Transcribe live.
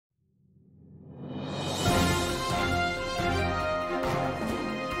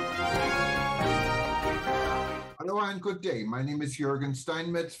and good day. My name is Jürgen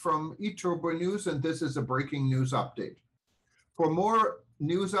Steinmetz from eTurboNews, and this is a breaking news update. For more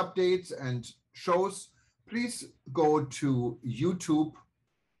news updates and shows, please go to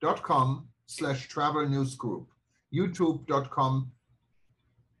youtube.com/travel news group.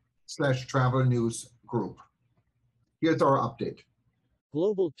 youtube.com/travel news group. Here's our update.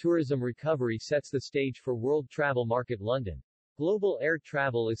 Global tourism recovery sets the stage for World Travel Market London. Global air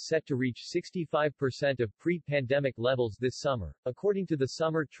travel is set to reach 65% of pre-pandemic levels this summer, according to the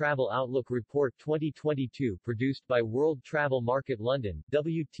Summer Travel Outlook Report 2022 produced by World Travel Market London,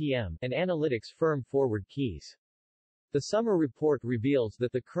 WTM, and analytics firm Forward Keys. The summer report reveals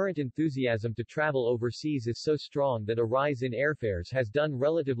that the current enthusiasm to travel overseas is so strong that a rise in airfares has done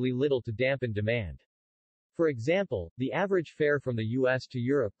relatively little to dampen demand. For example, the average fare from the US to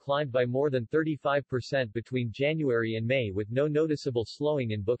Europe climbed by more than 35% between January and May with no noticeable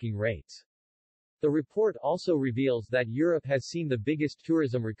slowing in booking rates. The report also reveals that Europe has seen the biggest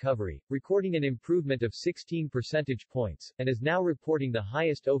tourism recovery, recording an improvement of 16 percentage points, and is now reporting the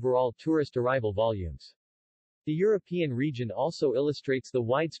highest overall tourist arrival volumes. The European region also illustrates the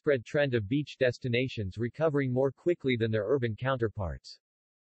widespread trend of beach destinations recovering more quickly than their urban counterparts.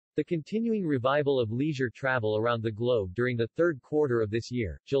 The continuing revival of leisure travel around the globe during the third quarter of this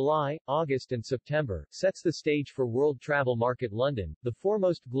year, July, August and September, sets the stage for World Travel Market London, the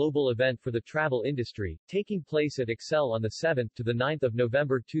foremost global event for the travel industry, taking place at Excel on the 7th to the 9th of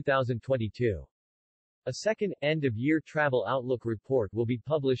November 2022. A second, end-of-year travel outlook report will be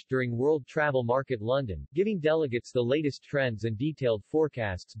published during World Travel Market London, giving delegates the latest trends and detailed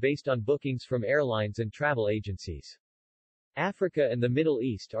forecasts based on bookings from airlines and travel agencies. Africa and the Middle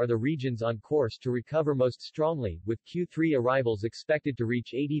East are the regions on course to recover most strongly, with Q3 arrivals expected to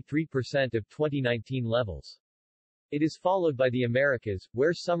reach 83% of 2019 levels. It is followed by the Americas,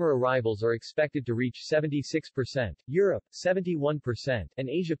 where summer arrivals are expected to reach 76%, Europe, 71%, and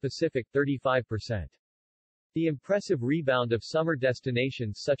Asia-Pacific, 35%. The impressive rebound of summer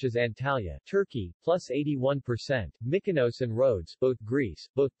destinations such as Antalya, Turkey, plus 81%, Mykonos and Rhodes, both Greece,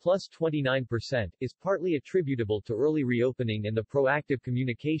 both plus 29%, is partly attributable to early reopening and the proactive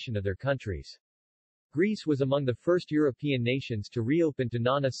communication of their countries. Greece was among the first European nations to reopen to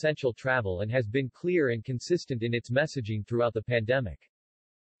non-essential travel and has been clear and consistent in its messaging throughout the pandemic.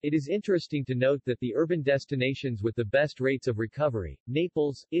 It is interesting to note that the urban destinations with the best rates of recovery,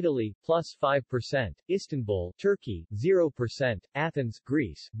 Naples, Italy, plus 5%, Istanbul, Turkey, 0%, Athens,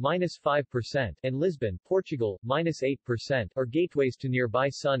 Greece, minus 5%, and Lisbon, Portugal, minus 8%, are gateways to nearby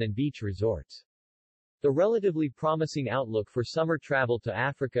sun and beach resorts. The relatively promising outlook for summer travel to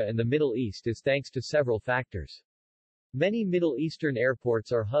Africa and the Middle East is thanks to several factors. Many Middle Eastern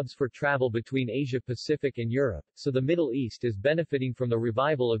airports are hubs for travel between Asia-Pacific and Europe, so the Middle East is benefiting from the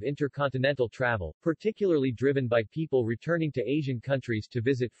revival of intercontinental travel, particularly driven by people returning to Asian countries to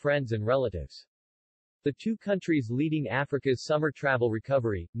visit friends and relatives. The two countries leading Africa's summer travel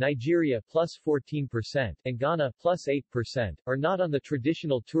recovery, Nigeria plus 14% and Ghana plus 8%, are not on the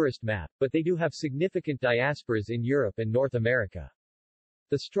traditional tourist map, but they do have significant diasporas in Europe and North America.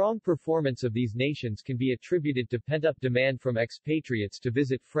 The strong performance of these nations can be attributed to pent-up demand from expatriates to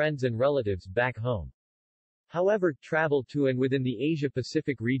visit friends and relatives back home. However, travel to and within the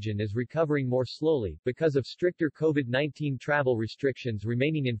Asia-Pacific region is recovering more slowly, because of stricter COVID-19 travel restrictions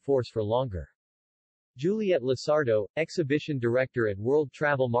remaining in force for longer. Juliette Lasardo, exhibition director at World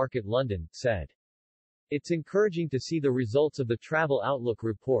Travel Market London, said, "It's encouraging to see the results of the Travel Outlook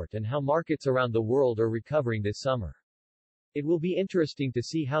report and how markets around the world are recovering this summer. It will be interesting to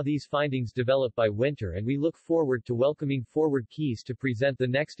see how these findings develop by winter, and we look forward to welcoming Forward Keys to present the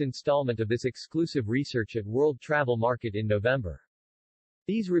next installment of this exclusive research at World Travel Market in November."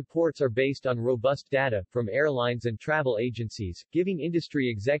 These reports are based on robust data from airlines and travel agencies, giving industry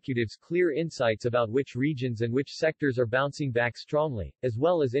executives clear insights about which regions and which sectors are bouncing back strongly, as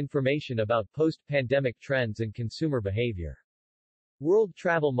well as information about post-pandemic trends and consumer behavior. World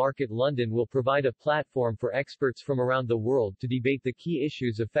Travel Market London will provide a platform for experts from around the world to debate the key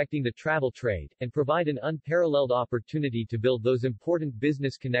issues affecting the travel trade, and provide an unparalleled opportunity to build those important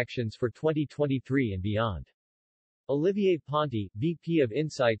business connections for 2023 and beyond. Olivier Ponty, VP of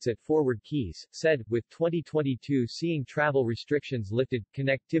Insights at Forward Keys, said, "With 2022 seeing travel restrictions lifted,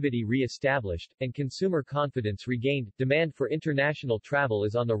 connectivity re-established, and consumer confidence regained, demand for international travel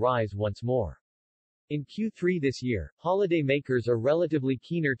is on the rise once more. In Q3 this year, holidaymakers are relatively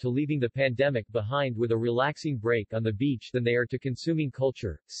keener to leaving the pandemic behind with a relaxing break on the beach than they are to consuming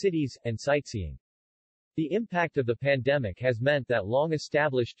culture, cities, and sightseeing. The impact of the pandemic has meant that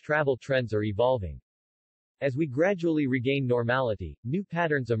long-established travel trends are evolving. As we gradually regain normality, new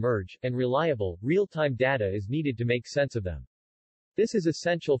patterns emerge, and reliable, real-time data is needed to make sense of them. This is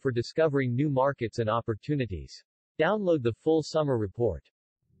essential for discovering new markets and opportunities. Download the full summer report.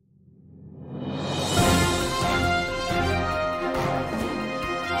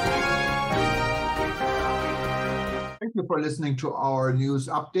 Thank you for listening to our news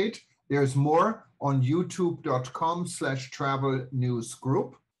update. There's more on youtube.com/travel news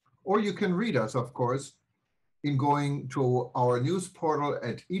group, or you can read us, of course, in going to our news portal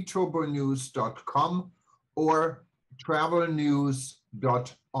at eTurboNews.com or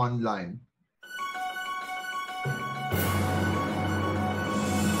travelnews.online.